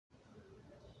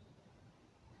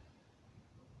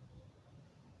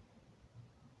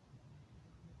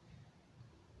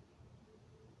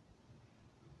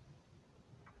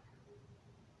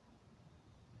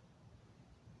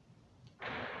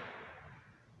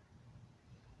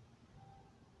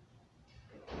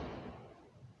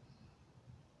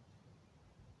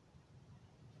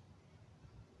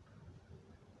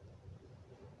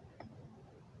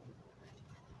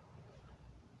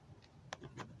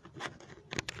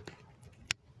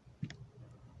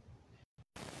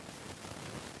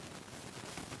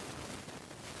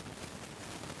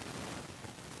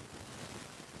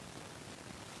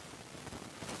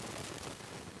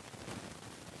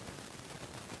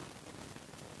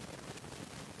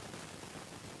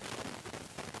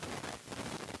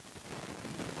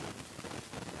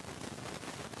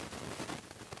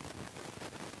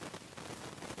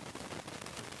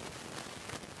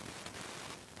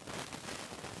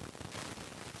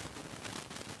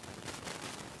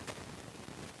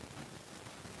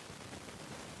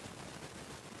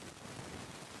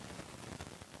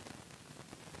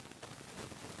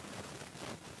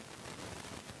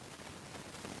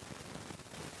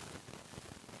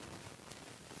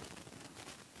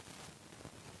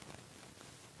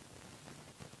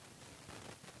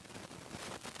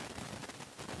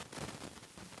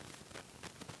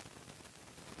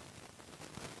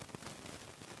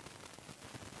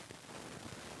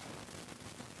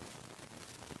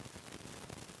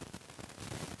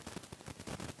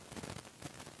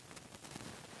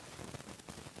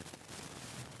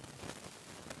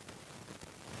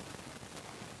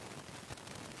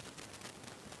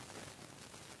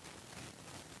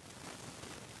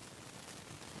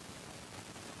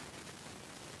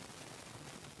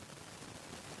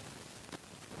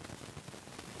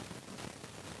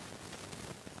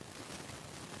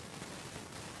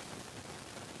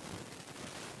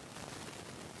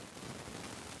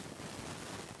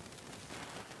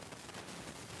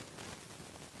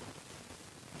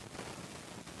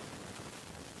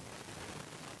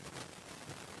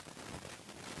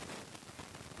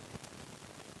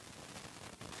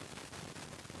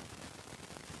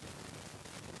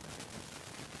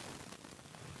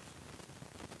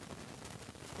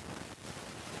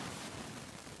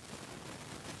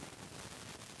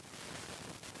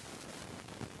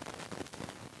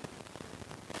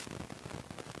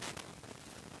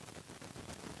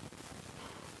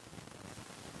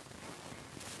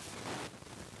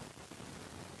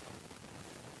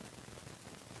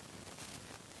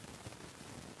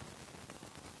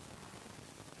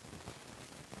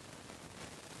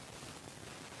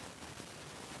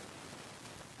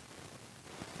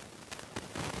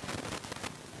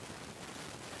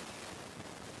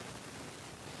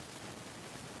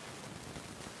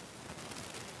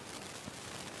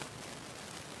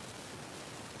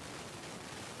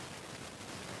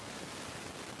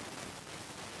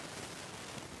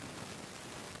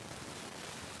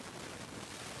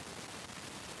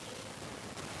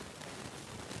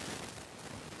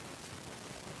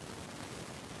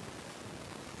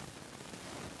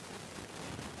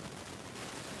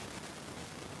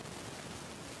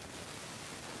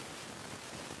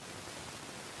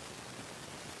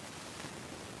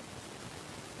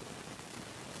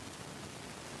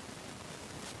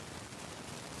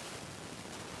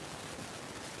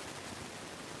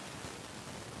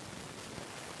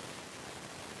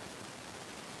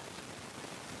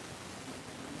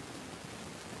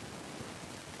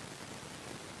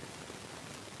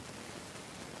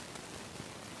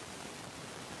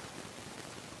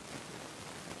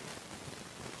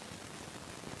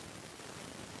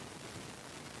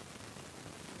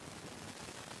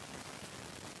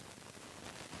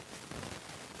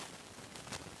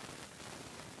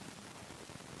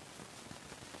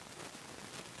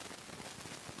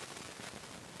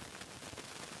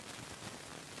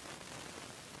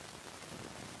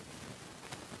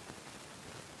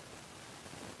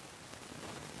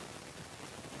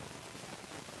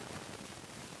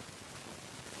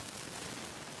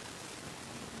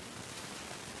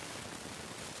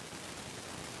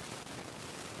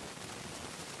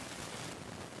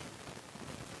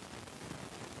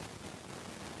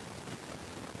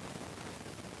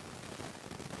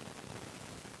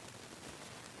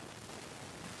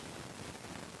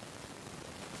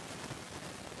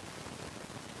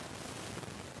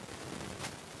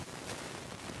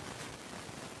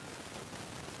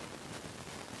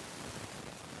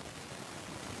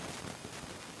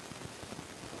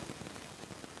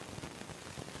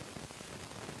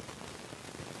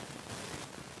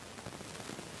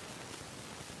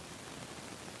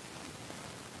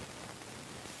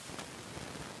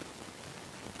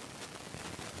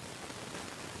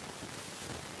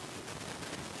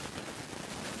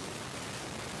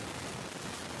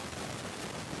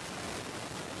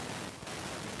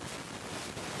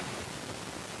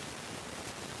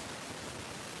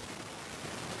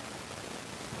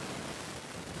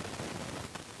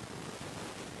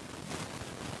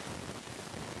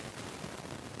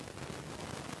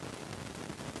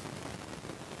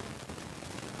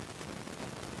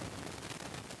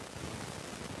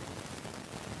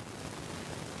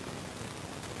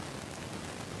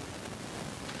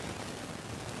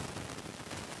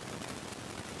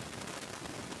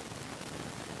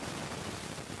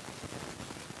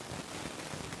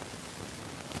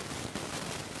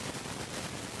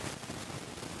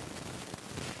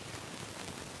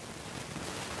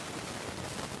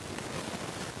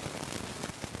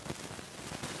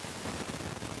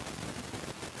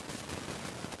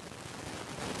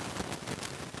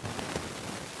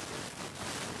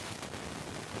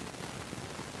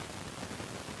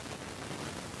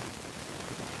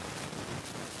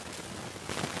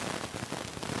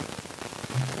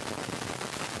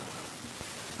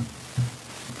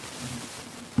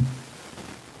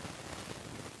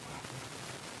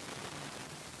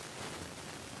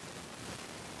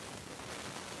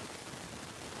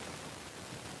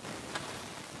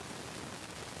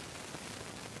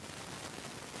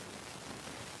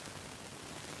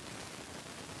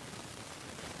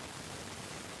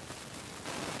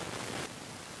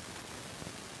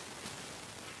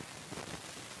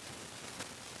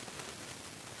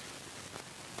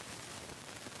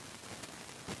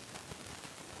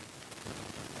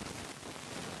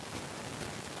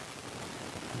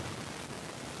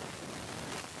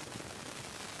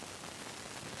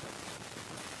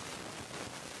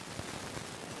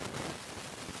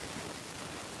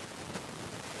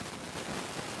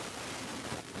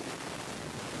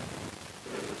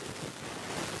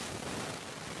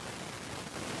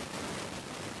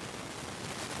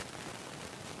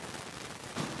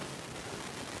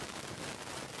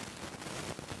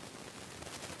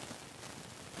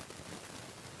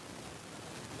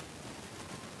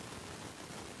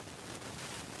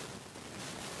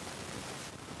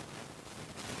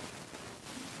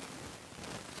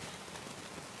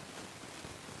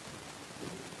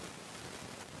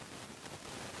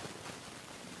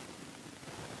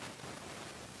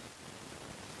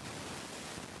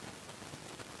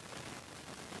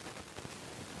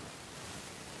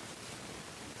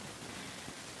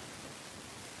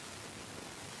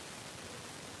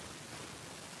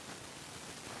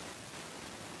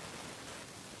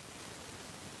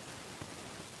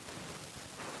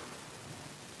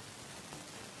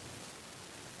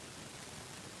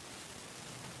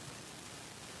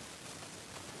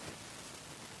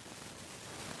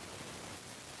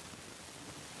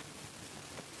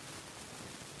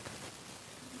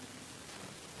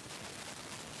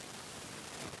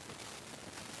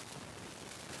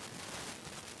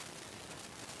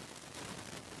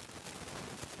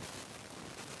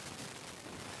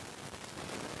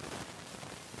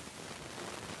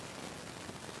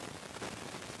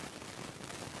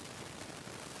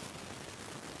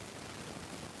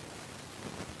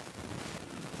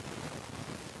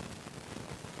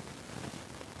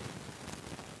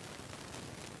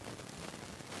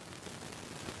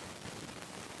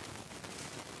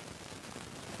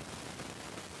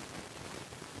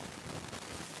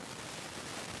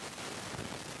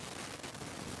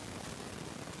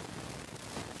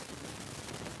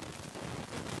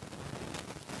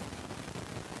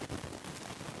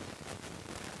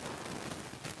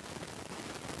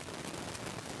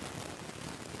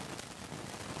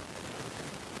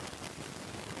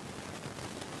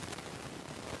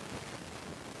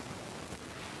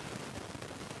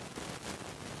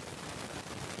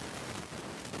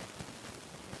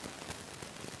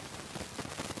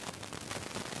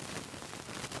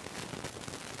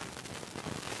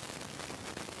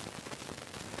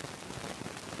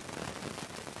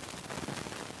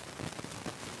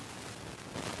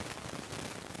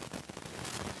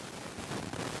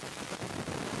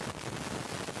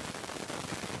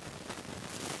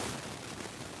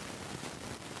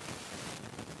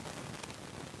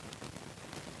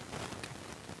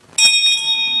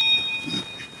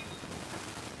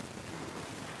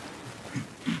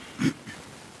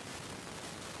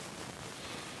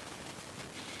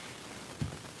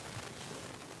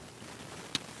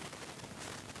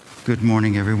Good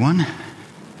morning, everyone.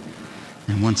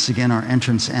 And once again, our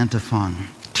entrance antiphon.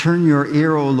 Turn your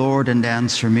ear, O Lord, and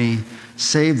answer me.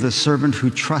 Save the servant who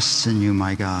trusts in you,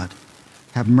 my God.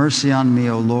 Have mercy on me,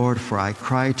 O Lord, for I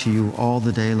cry to you all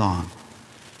the day long.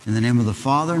 In the name of the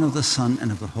Father, and of the Son,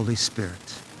 and of the Holy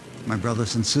Spirit. My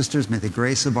brothers and sisters, may the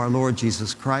grace of our Lord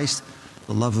Jesus Christ,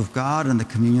 the love of God, and the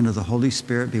communion of the Holy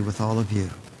Spirit be with all of you.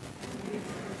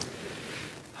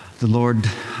 The Lord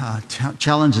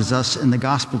challenges us in the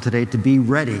gospel today to be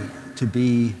ready, to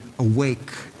be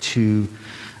awake, to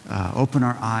open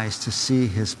our eyes to see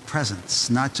his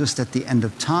presence, not just at the end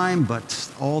of time,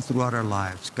 but all throughout our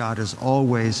lives. God is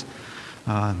always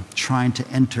trying to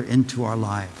enter into our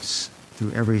lives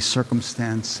through every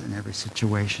circumstance and every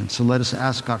situation. So let us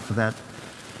ask God for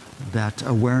that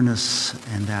awareness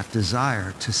and that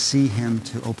desire to see him,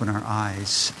 to open our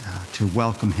eyes, to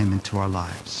welcome him into our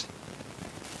lives.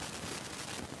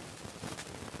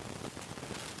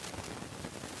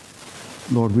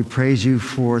 Lord, we praise you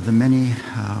for the many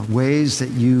ways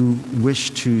that you wish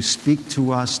to speak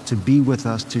to us, to be with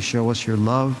us, to show us your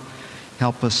love.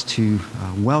 Help us to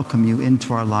welcome you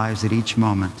into our lives at each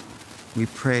moment. We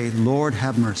pray, Lord,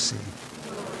 have mercy.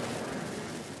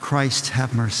 Christ,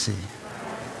 have mercy.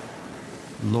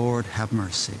 Lord, have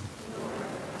mercy.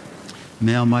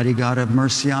 May Almighty God have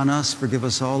mercy on us, forgive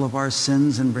us all of our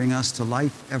sins, and bring us to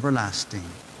life everlasting.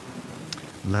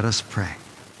 Let us pray.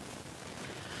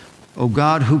 O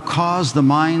God, who caused the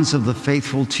minds of the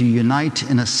faithful to unite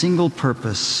in a single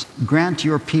purpose, grant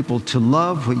your people to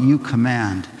love what you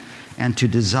command and to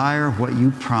desire what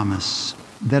you promise,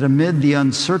 that amid the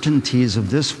uncertainties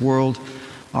of this world,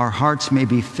 our hearts may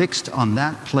be fixed on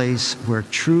that place where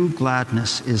true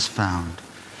gladness is found.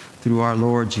 Through our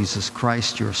Lord Jesus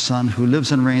Christ, your Son, who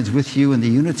lives and reigns with you in the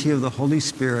unity of the Holy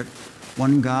Spirit,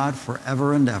 one God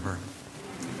forever and ever.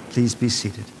 Please be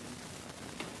seated.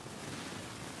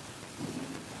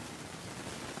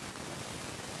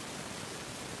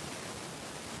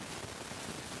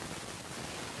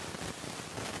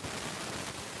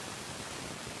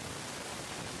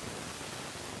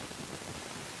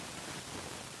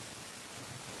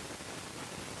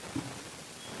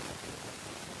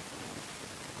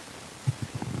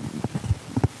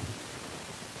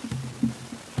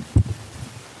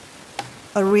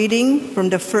 A reading from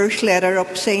the first letter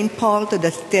of St. Paul to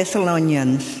the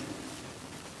Thessalonians.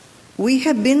 We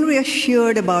have been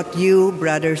reassured about you,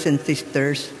 brothers and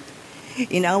sisters,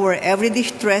 in our every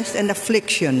distress and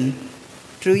affliction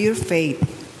through your faith.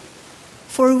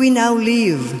 For we now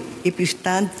live if you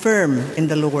stand firm in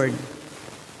the Lord.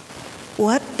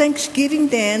 What thanksgiving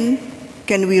then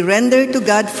can we render to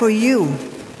God for you,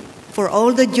 for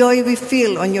all the joy we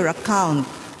feel on your account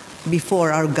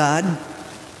before our God?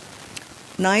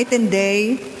 Night and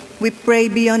day, we pray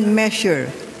beyond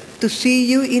measure to see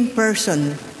you in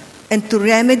person and to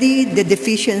remedy the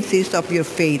deficiencies of your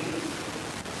faith.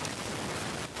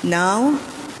 Now,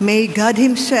 may God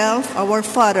himself, our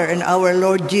Father and our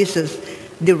Lord Jesus,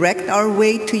 direct our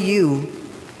way to you,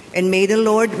 and may the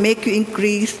Lord make you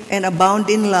increase and abound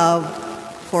in love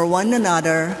for one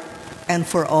another and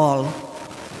for all,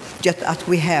 just as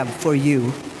we have for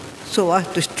you, so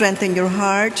as to strengthen your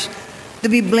hearts, to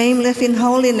be blameless in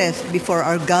holiness before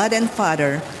our God and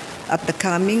Father at the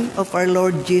coming of our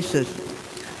Lord Jesus,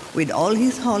 with all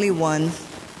his holy ones.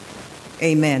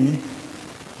 Amen.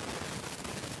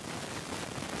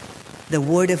 The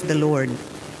word of the Lord.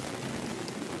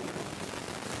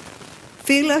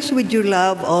 Fill us with your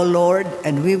love, O Lord,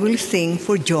 and we will sing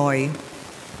for joy.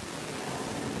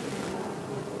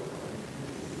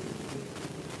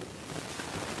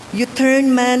 You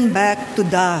turn man back to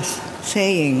dust,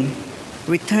 saying,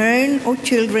 Return, O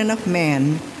children of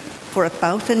man, for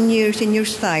 1,000 years in your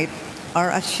sight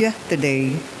are as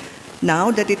yesterday,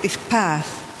 now that it is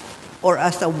past, or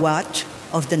as a watch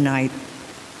of the night.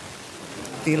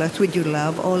 Fill us with your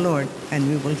love, O Lord, and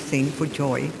we will sing for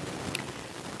joy.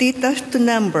 Teach us to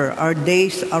number our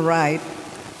days aright,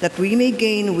 that we may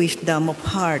gain wisdom of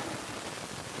heart.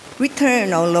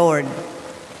 Return, O Lord.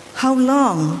 How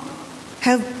long?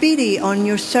 Have pity on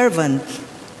your servants.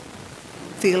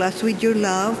 Fill us with your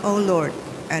love, O Lord,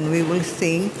 and we will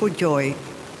sing for joy.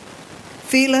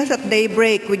 Fill us at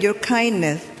daybreak with your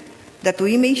kindness, that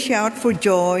we may shout for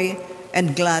joy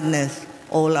and gladness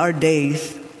all our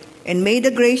days. And may the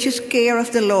gracious care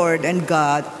of the Lord and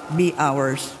God be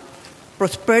ours.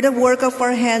 Prosper the work of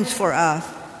our hands for us.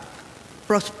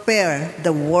 Prosper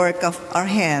the work of our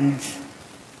hands.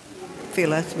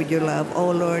 Fill us with your love, O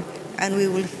Lord, and we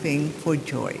will sing for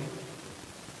joy.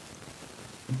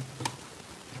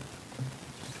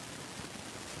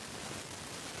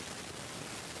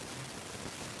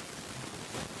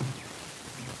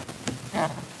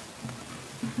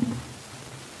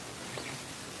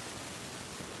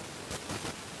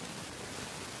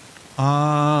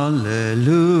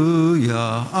 Alleluia,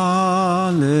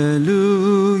 alleluia,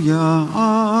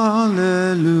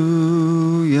 alleluia.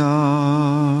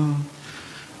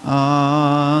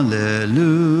 Alleluia,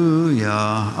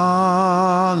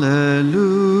 alleluia,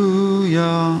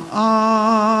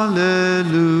 alleluia.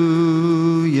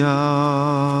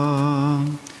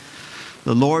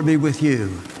 The Lord be with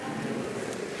you.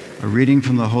 A reading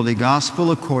from the Holy Gospel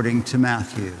according to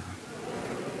Matthew.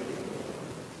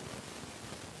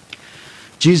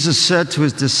 Jesus said to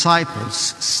his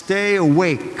disciples, "Stay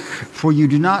awake, for you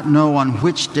do not know on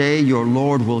which day your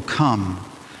Lord will come.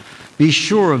 Be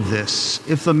sure of this,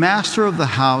 if the master of the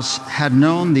house had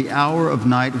known the hour of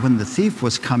night when the thief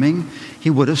was coming,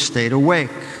 he would have stayed awake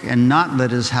and not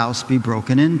let his house be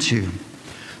broken into.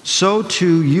 So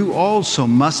too you also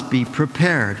must be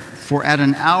prepared, for at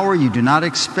an hour you do not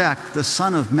expect, the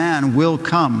Son of Man will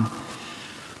come.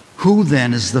 Who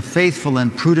then is the faithful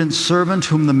and prudent servant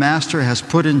whom the master has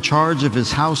put in charge of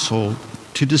his household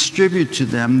to distribute to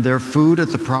them their food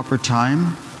at the proper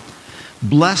time?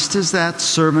 Blessed is that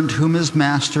servant whom his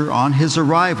master on his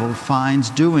arrival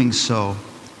finds doing so.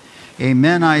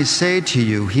 Amen, I say to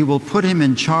you, he will put him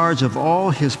in charge of all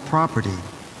his property.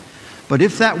 But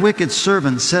if that wicked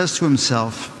servant says to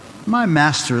himself, 'My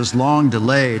master is long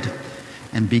delayed,'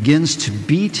 and begins to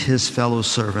beat his fellow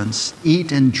servants,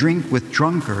 eat and drink with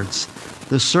drunkards,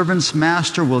 the servant's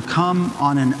master will come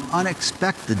on an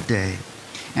unexpected day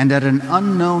and at an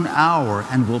unknown hour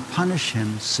and will punish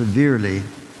him severely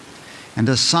and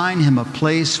assign him a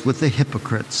place with the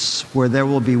hypocrites, where there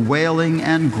will be wailing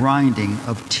and grinding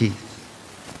of teeth."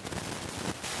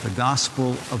 The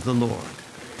Gospel of the Lord.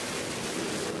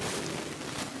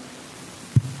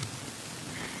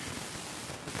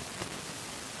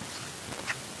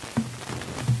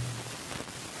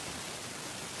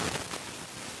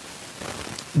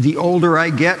 The older I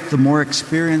get, the more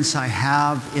experience I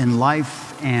have in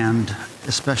life, and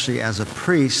especially as a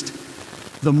priest,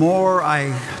 the more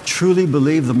I truly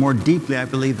believe, the more deeply I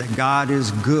believe that God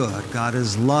is good, God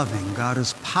is loving, God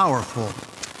is powerful.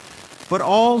 But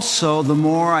also, the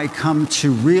more I come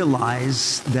to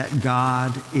realize that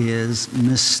God is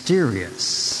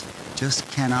mysterious. Just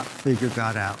cannot figure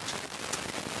God out.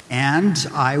 And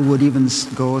I would even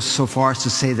go so far as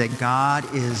to say that God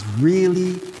is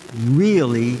really,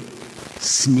 really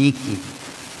sneaky.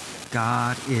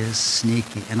 God is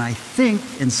sneaky. And I think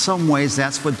in some ways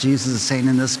that's what Jesus is saying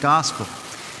in this gospel.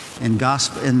 In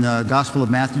the Gospel of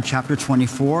Matthew chapter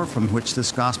 24, from which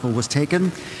this gospel was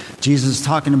taken, Jesus is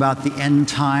talking about the end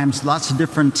times, lots of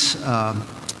different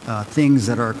things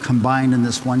that are combined in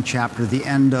this one chapter, the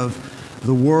end of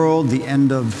the world, the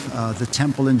end of the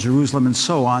temple in Jerusalem, and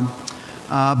so on.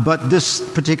 But this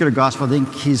particular gospel, I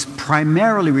think he's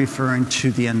primarily referring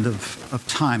to the end of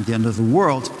time, the end of the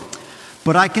world.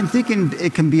 But I can think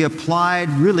it can be applied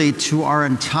really to our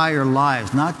entire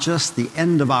lives, not just the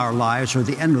end of our lives or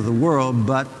the end of the world,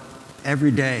 but every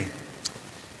day.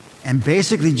 And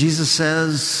basically Jesus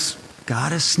says,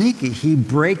 God is sneaky. He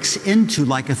breaks into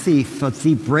like a thief. A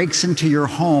thief breaks into your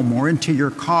home or into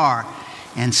your car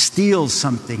and steals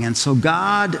something. And so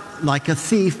God, like a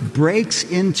thief, breaks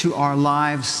into our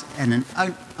lives at an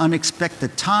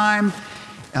unexpected time,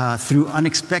 through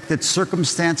unexpected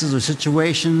circumstances or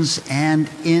situations, and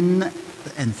in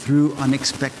and through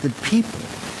unexpected people.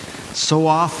 So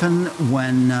often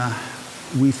when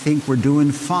we think we're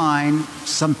doing fine,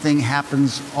 something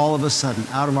happens all of a sudden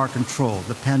out of our control.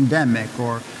 The pandemic,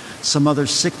 or some other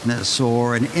sickness,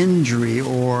 or an injury,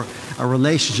 or a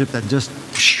relationship that just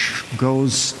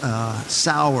goes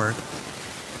sour.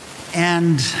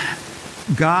 And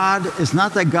God is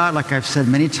not that God, like I've said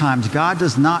many times, God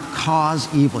does not cause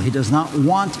evil. He does not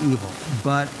want evil,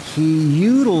 but he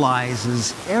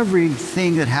utilizes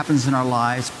everything that happens in our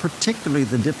lives, particularly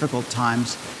the difficult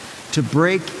times, to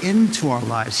break into our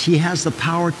lives. He has the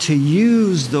power to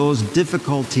use those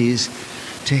difficulties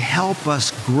to help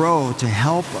us grow, to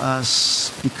help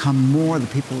us become more the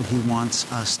people he wants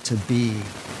us to be.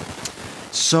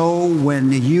 So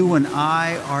when you and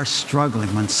I are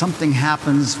struggling, when something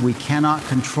happens we cannot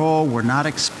control, we're not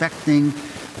expecting,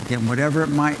 again, whatever it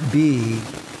might be,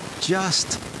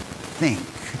 just think,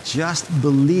 just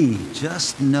believe,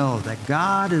 just know that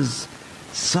God is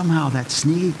somehow, that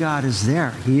sneaky God is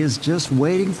there. He is just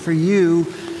waiting for you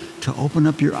to open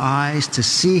up your eyes to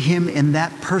see him in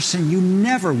that person you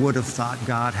never would have thought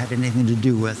God had anything to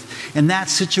do with. In that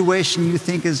situation you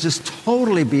think is just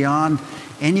totally beyond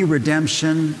any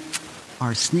redemption,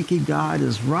 our sneaky God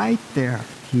is right there.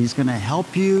 He's going to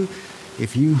help you,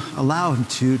 if you allow him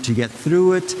to get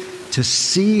through it, to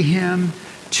see him,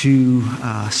 to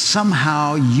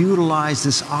somehow utilize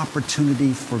this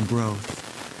opportunity for growth.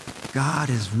 God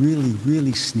is really,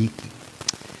 really sneaky.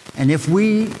 And if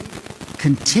we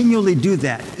continually do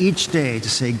that each day, to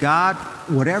say, God,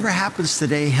 whatever happens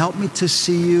today, help me to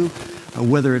see you,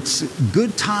 whether it's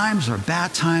good times or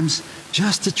bad times,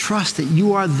 just to trust that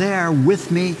you are there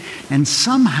with me and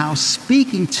somehow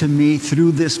speaking to me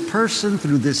through this person,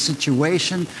 through this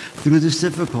situation, through this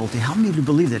difficulty. Help me to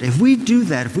believe that. If we do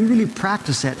that, if we really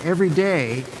practice that every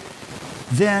day,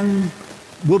 then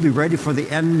we'll be ready for the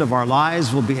end of our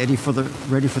lives. We'll be ready for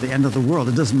the end of the world.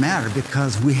 It doesn't matter,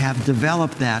 because we have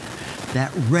developed that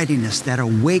readiness, that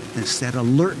awakeness, that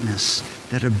alertness,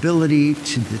 that ability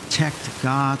to detect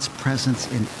God's presence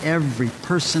in every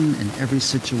person, in every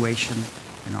situation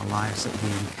in our lives that we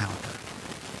encounter.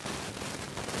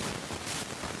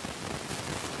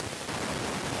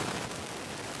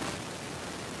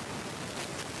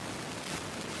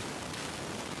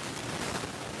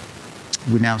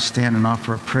 We now stand and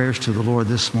offer our prayers to the Lord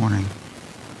this morning.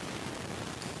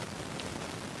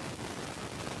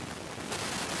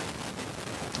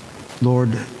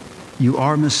 Lord, you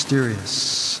are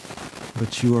mysterious,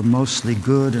 but you are mostly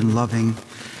good and loving.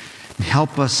 And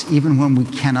help us even when we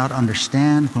cannot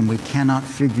understand, when we cannot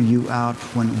figure you out,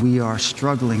 when we are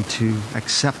struggling to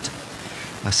accept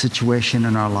a situation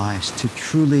in our lives, to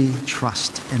truly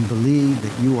trust and believe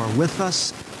that you are with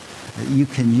us, that you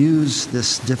can use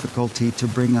this difficulty to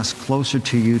bring us closer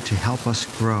to you, to help us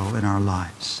grow in our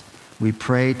lives. We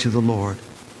pray to the Lord.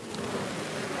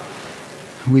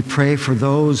 We pray for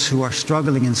those who are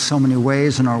struggling in so many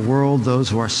ways in our world, those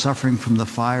who are suffering from the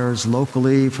fires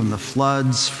locally, from the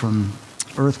floods, from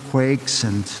earthquakes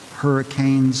and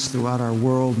hurricanes throughout our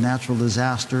world, natural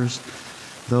disasters,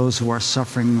 those who are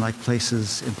suffering in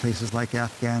places like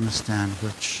Afghanistan,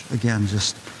 which, again,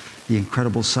 just the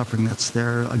incredible suffering that's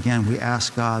there. Again, we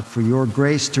ask God for your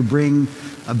grace to bring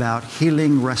about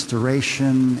healing,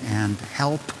 restoration, and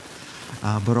help,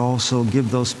 but also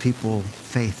give those people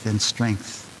faith and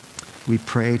strength. We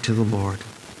pray to the Lord.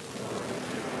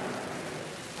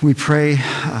 We pray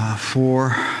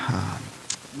for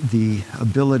the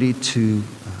ability to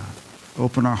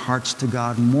open our hearts to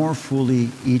God more fully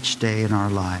each day in our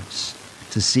lives,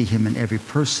 to see him in every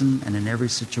person and in every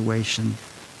situation.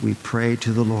 We pray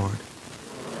to the Lord.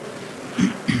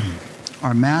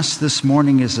 Our Mass this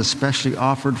morning is especially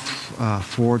offered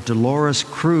for Dolores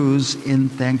Cruz in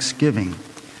Thanksgiving.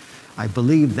 I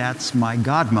believe that's my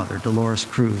godmother, Dolores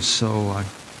Cruz. So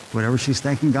whatever she's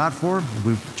thanking God for,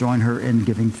 we join her in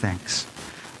giving thanks.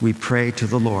 We pray to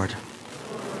the Lord.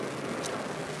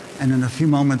 And in a few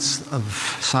moments of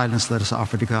silence, let us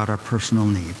offer to God our personal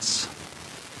needs.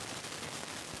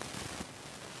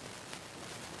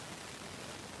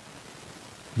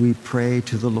 We pray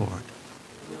to the Lord.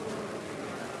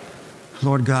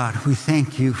 Lord God, we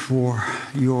thank you for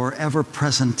your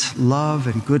ever-present love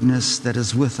and goodness that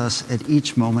is with us at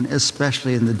each moment,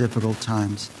 especially in the difficult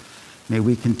times. May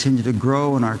we continue to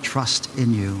grow in our trust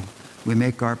in you. We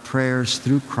make our prayers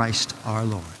through Christ our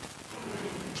Lord.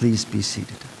 Please be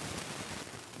seated.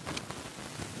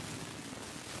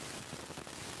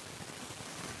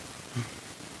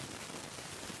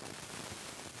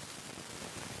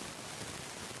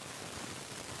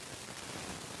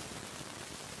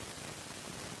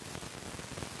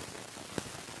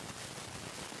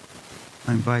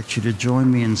 I invite you to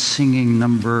join me in singing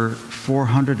number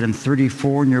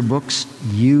 434 in your books,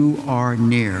 You Are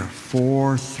Near,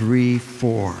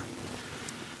 434.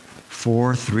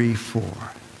 434.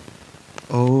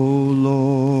 O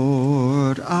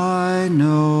Lord, I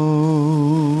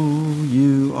know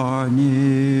you are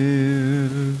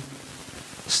near,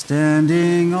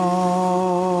 standing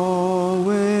always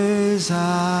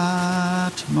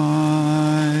at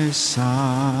my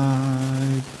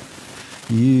side.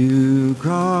 You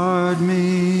guard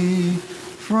me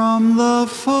from the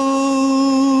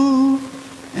foe,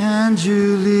 and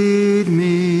you lead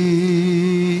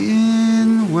me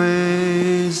in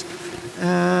ways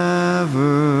everlasting.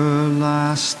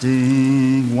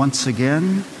 Once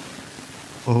again,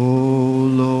 O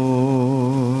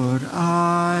Lord,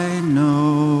 I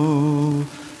know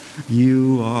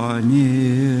you are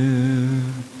near,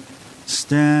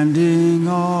 standing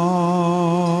always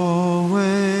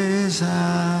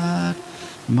at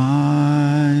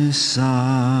my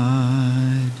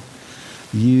side.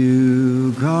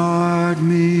 You guard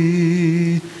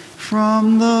me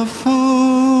from the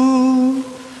foe,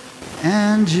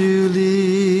 and you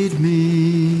lead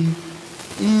me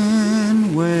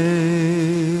in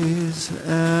ways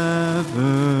everlasting.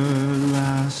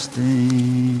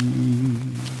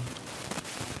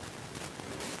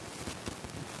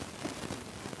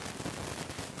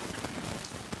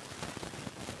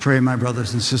 Pray, my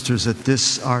brothers and sisters, that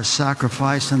this our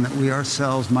sacrifice and that we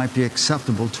ourselves might be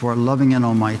acceptable to our loving and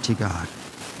almighty God.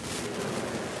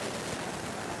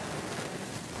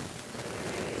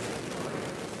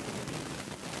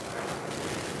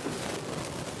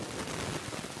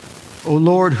 O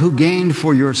Lord, who gained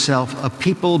for yourself a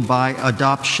people by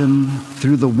adoption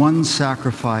through the one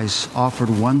sacrifice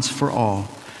offered once for all,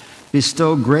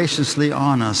 bestow graciously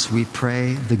on us, we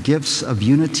pray, the gifts of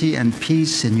unity and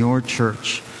peace in your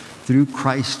church, through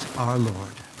Christ our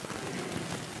Lord.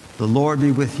 The Lord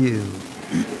be with you.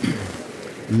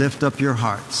 Lift up your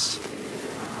hearts.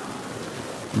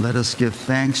 Let us give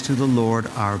thanks to the Lord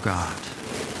our God.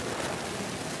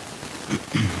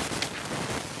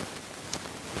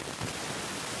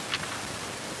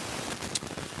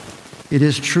 It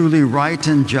is truly right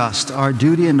and just, our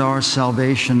duty and our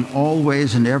salvation,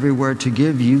 always and everywhere to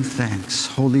give you thanks,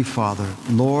 Holy Father,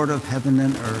 Lord of heaven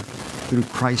and earth, through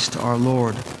Christ our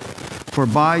Lord. For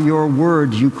by your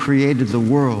word you created the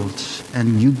world,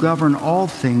 and you govern all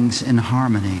things in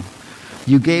harmony.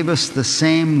 You gave us the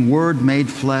same Word made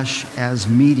flesh as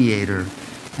mediator,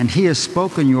 and he has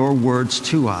spoken your words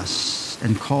to us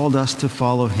and called us to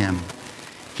follow him.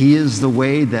 He is the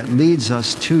way that leads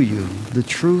us to you, the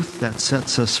truth that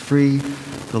sets us free,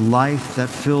 the life that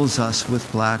fills us with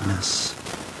gladness.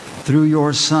 Through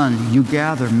your Son, you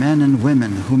gather men and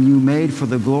women whom you made for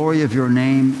the glory of your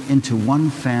name into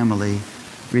one family,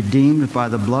 redeemed by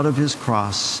the blood of his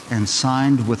cross and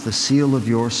signed with the seal of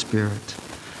your Spirit.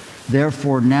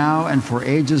 Therefore, now and for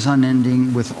ages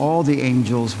unending, with all the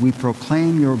angels, we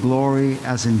proclaim your glory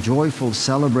as in joyful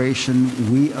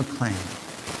celebration we acclaim.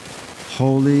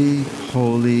 Holy,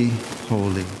 holy,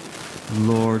 holy,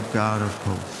 Lord God of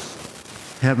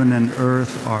hosts. Heaven and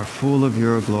earth are full of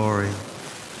your glory.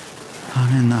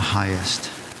 And in the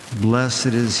highest, blessed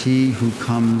is he who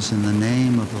comes in the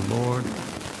name of the Lord.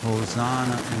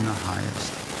 Hosanna in the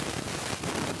highest.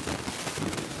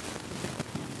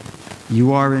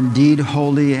 You are indeed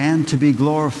holy and to be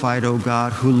glorified, O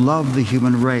God, who love the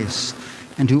human race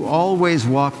and who always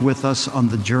walk with us on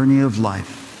the journey of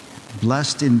life.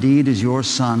 Blessed indeed is your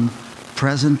Son,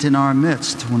 present in our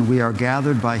midst when we are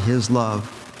gathered by his love,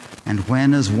 and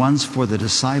when, as once for the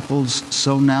disciples,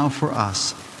 so now for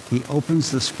us, he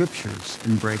opens the Scriptures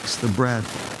and breaks the bread.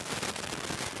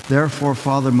 Therefore,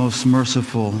 Father most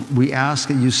merciful, we ask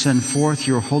that you send forth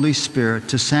your Holy Spirit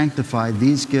to sanctify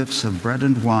these gifts of bread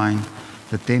and wine,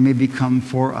 that they may become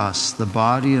for us the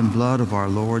body and blood of our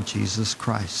Lord Jesus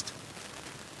Christ.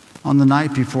 On the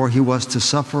night before he was to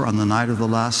suffer, on the night of the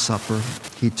Last Supper,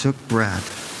 he took bread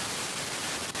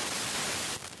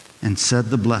and said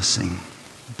the blessing,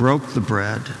 broke the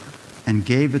bread, and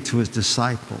gave it to his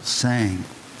disciples, saying,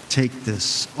 "Take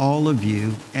this, all of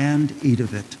you, and eat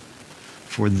of it,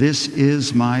 for this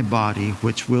is my body,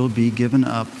 which will be given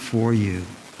up for you."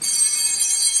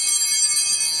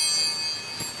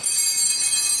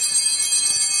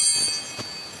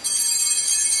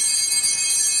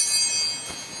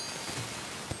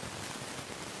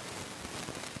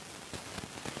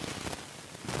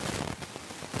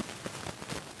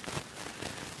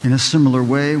 In a similar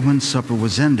way, when supper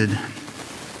was ended,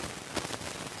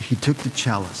 he took the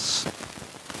chalice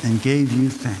and gave you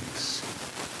thanks,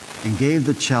 and gave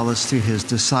the chalice to his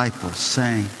disciples,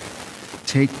 saying,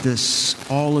 "Take this,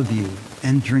 all of you,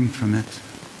 and drink from it,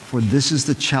 for this is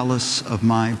the chalice of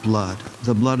my blood,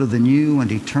 the blood of the new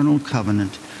and eternal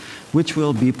covenant, which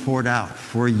will be poured out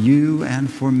for you and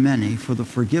for many for the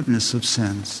forgiveness of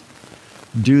sins.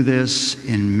 Do this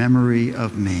in memory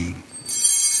of me."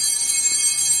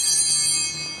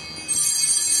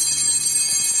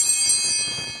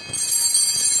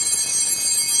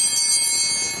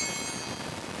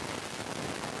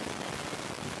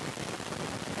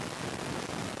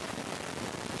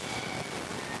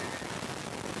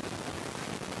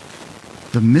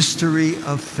 The mystery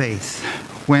of faith.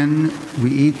 When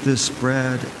we eat this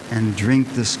bread and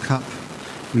drink this cup,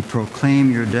 we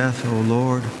proclaim your death, O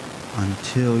Lord,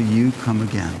 until you come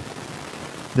again.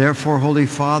 Therefore, Holy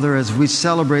Father, as we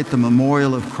celebrate the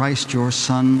memorial of Christ, your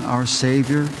Son, our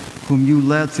Savior, whom you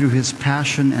led through his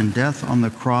passion and death on the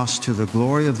cross to the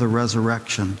glory of the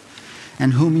resurrection,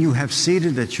 and whom you have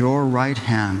seated at your right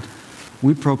hand,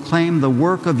 we proclaim the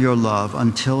work of your love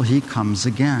until he comes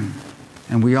again.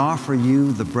 And we offer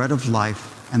you the bread of life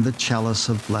and the chalice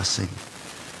of blessing.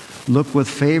 Look with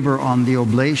favor on the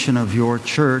oblation of your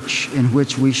church, in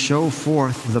which we show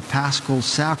forth the paschal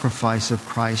sacrifice of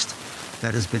Christ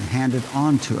that has been handed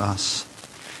on to us.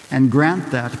 And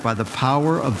grant that by the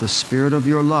power of the Spirit of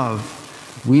your love,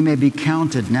 we may be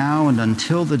counted now and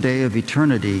until the day of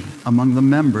eternity among the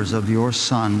members of your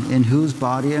Son, in whose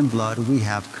body and blood we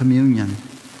have communion.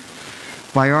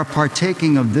 By our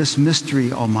partaking of this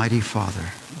mystery, Almighty Father,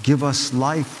 give us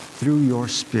life through your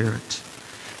Spirit.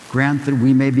 Grant that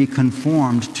we may be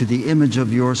conformed to the image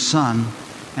of your Son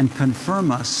and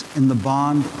confirm us in the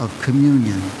bond of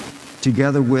communion,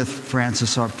 together with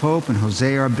Francis our Pope and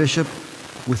Jose our Bishop,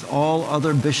 with all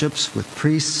other bishops, with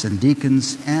priests and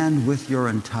deacons, and with your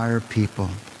entire people.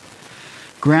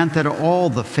 Grant that all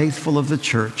the faithful of the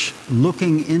Church,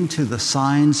 looking into the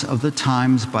signs of the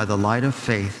times by the light of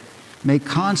faith, may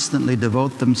constantly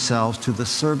devote themselves to the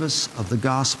service of the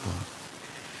gospel.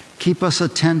 Keep us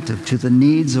attentive to the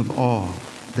needs of all,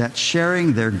 that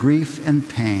sharing their grief and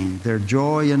pain, their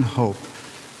joy and hope,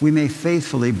 we may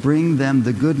faithfully bring them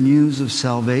the good news of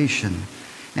salvation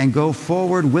and go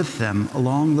forward with them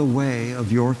along the way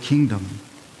of your kingdom.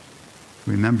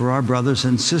 Remember our brothers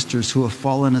and sisters who have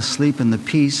fallen asleep in the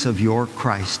peace of your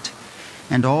Christ,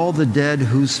 and all the dead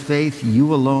whose faith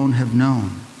you alone have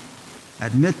known.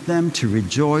 Admit them to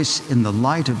rejoice in the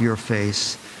light of your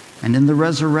face, and in the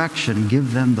resurrection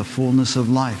give them the fullness of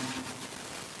life.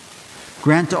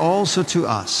 Grant also to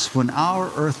us, when our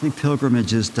earthly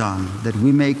pilgrimage is done, that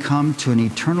we may come to an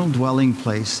eternal dwelling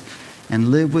place and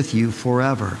live with you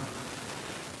forever.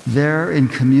 There, in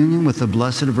communion with the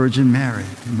Blessed Virgin Mary,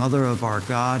 Mother of our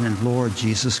God and Lord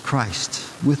Jesus Christ,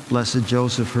 with Blessed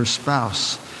Joseph, her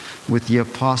spouse, with the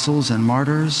apostles and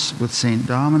martyrs, with Saint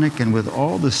Dominic, and with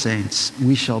all the saints,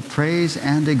 we shall praise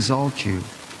and exalt you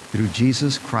through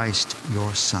Jesus Christ,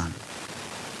 your Son.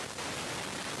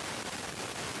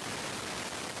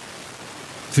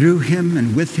 Through him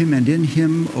and with him and in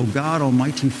him, O God,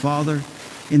 Almighty Father,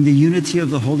 in the unity of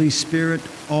the Holy Spirit,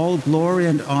 all glory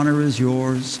and honor is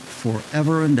yours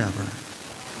forever and ever.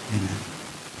 Amen.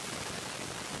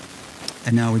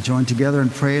 And now we join together and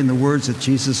pray in the words that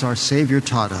Jesus our Savior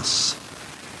taught us.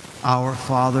 Our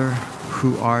Father,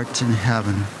 who art in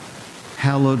heaven,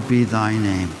 hallowed be thy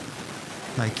name.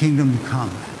 Thy kingdom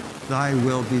come, thy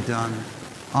will be done,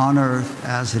 on earth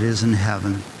as it is in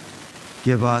heaven.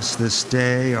 Give us this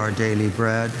day our daily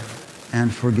bread,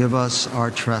 and forgive us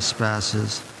our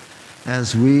trespasses,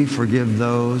 as we forgive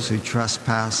those who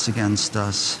trespass against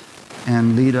us.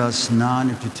 And lead us not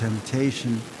into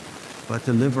temptation, but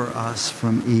deliver us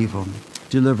from evil.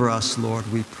 Deliver us,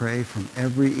 Lord, we pray, from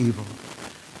every evil.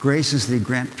 Graciously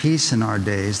grant peace in our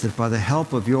days, that by the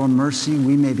help of your mercy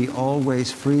we may be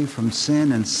always free from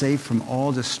sin and safe from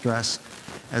all distress,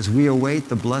 as we await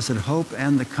the blessed hope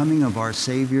and the coming of our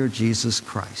Savior, Jesus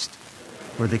Christ.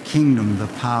 For the kingdom, the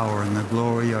power, and the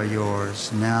glory are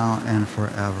yours, now and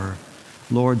forever.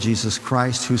 Lord Jesus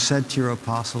Christ, who said to your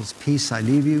apostles, "Peace I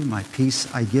leave you, my peace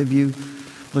I give you,"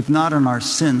 look not on our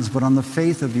sins, but on the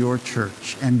faith of your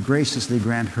church, and graciously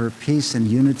grant her peace and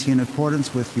unity in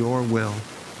accordance with your will,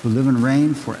 who live and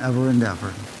reign forever and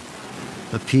ever.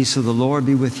 The peace of the Lord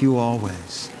be with you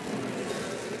always.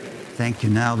 Thank you.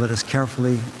 Now let us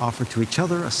carefully offer to each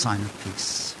other a sign of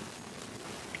peace.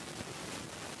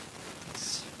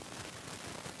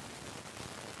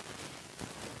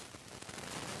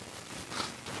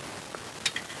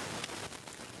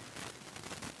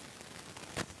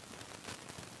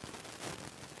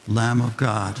 Lamb of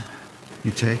God,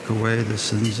 you take away the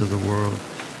sins of the world.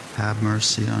 Have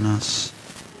mercy on us.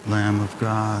 Lamb of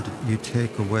God, you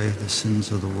take away the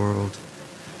sins of the world.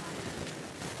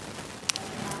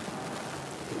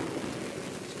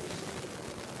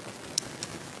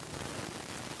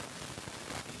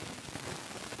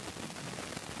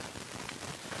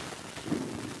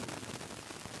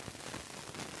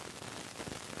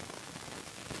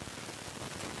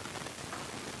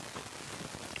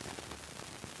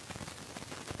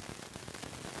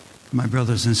 My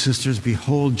brothers and sisters,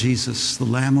 behold Jesus, the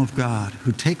Lamb of God,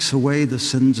 who takes away the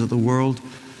sins of the world.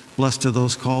 Blessed are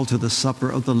those called to the supper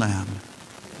of the Lamb.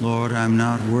 Lord, I am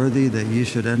not worthy that you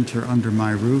should enter under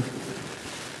my roof,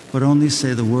 but only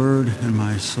say the word, and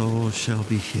my soul shall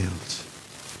be healed.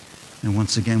 And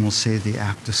once again, we'll say the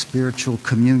act of spiritual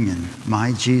communion.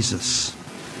 My Jesus,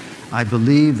 I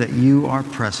believe that you are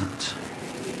present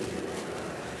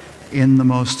in the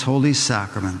most holy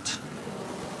sacrament.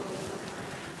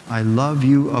 I love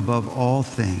you above all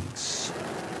things,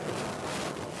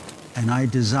 and I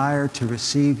desire to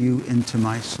receive you into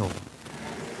my soul.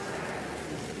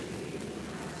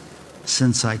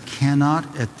 Since I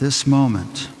cannot at this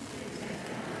moment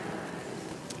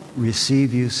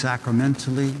receive you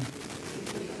sacramentally,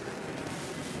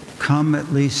 come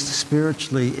at least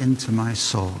spiritually into my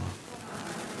soul.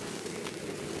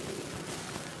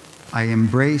 I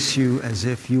embrace you as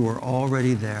if you were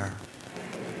already there.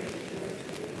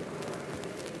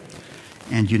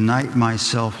 and unite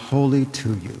myself wholly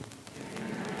to you.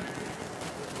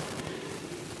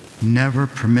 Never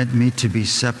permit me to be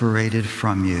separated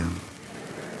from you.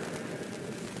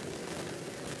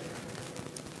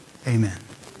 Amen.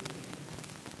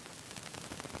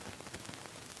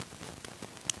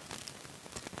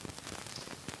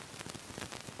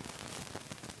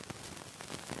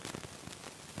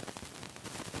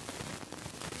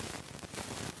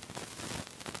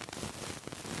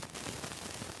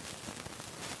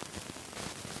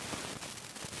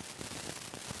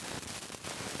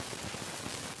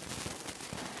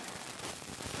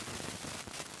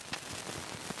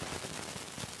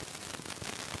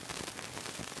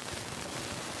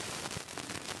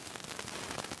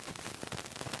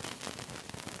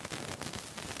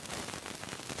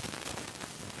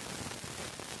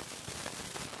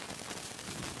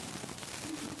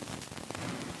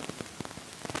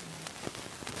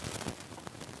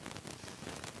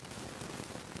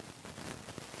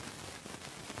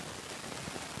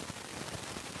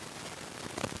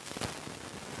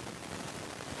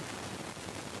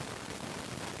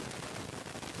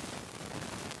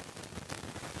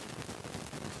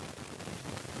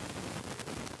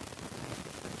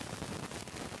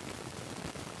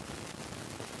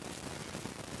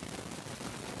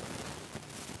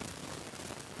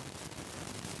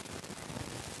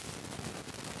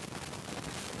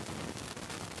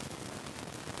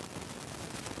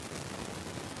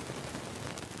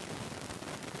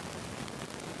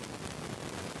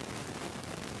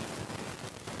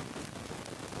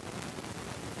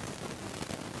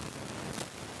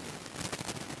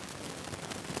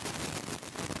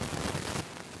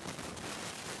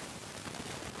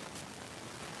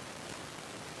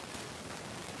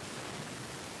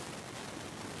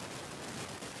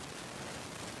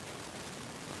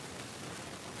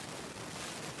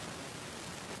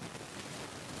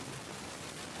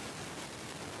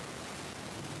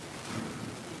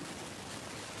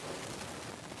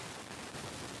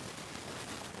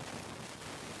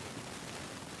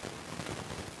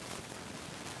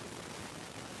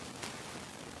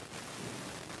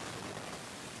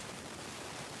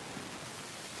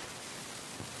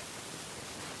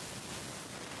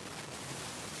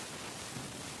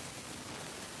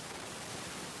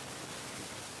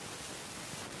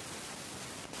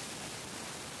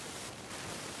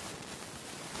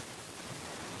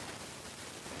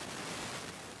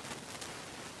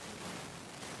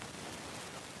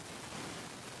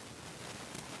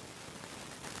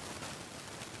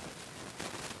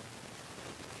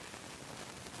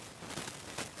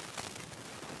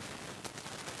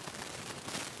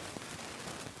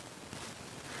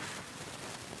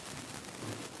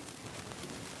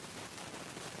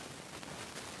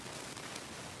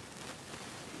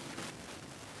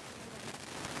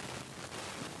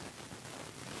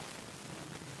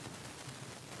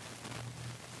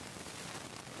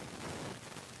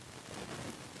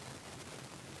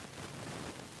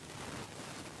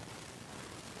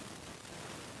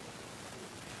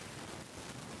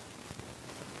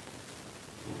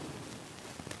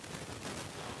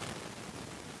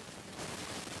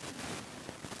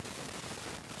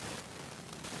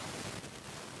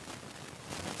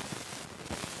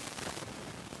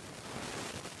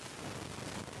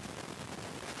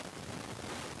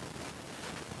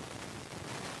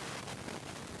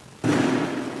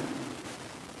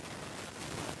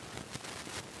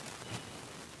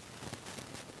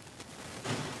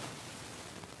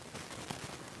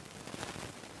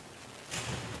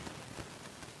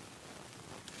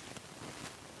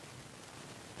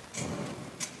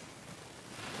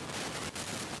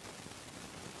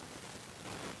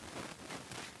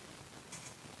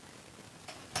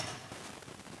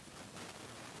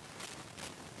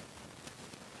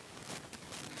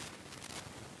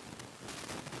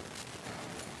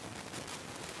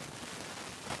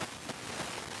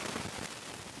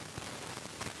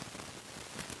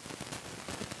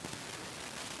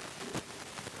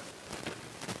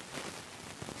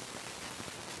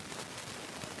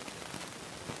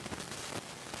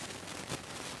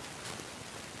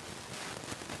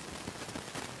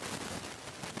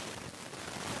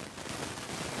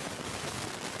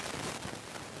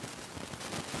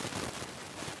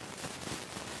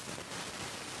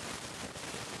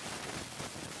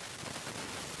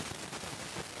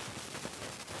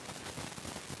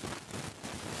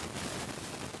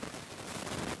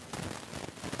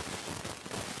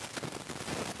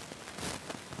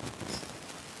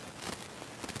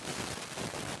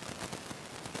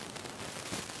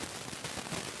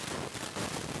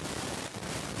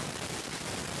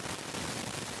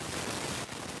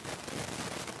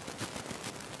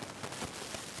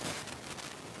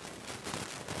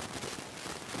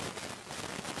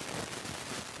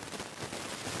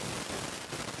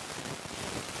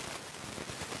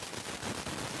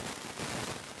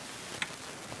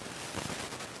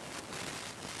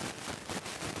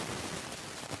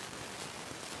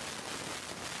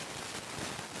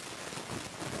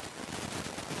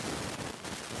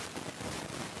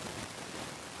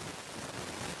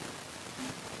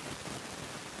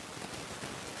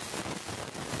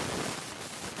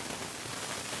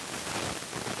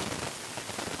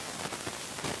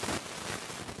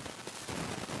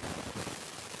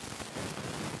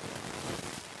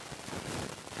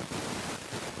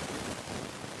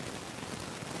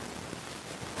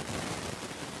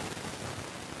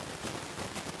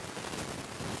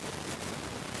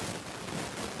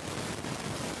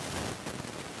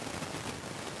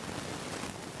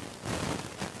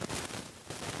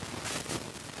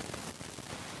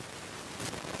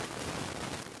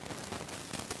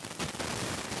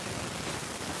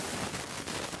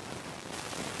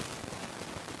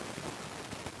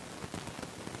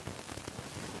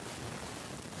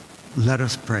 Let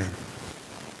us pray.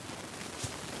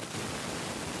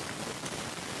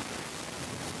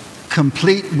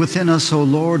 Complete within us, O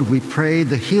Lord, we pray,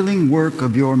 the healing work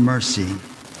of your mercy,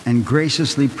 and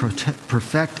graciously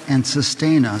perfect and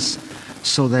sustain us,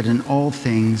 so that in all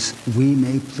things we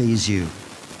may please you.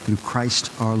 Through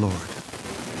Christ our Lord.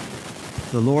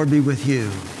 The Lord be with you.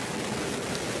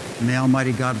 May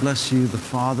Almighty God bless you, the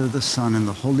Father, the Son, and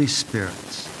the Holy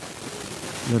Spirit.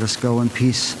 Let us go in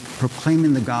peace,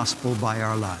 proclaiming the gospel by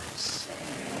our lives.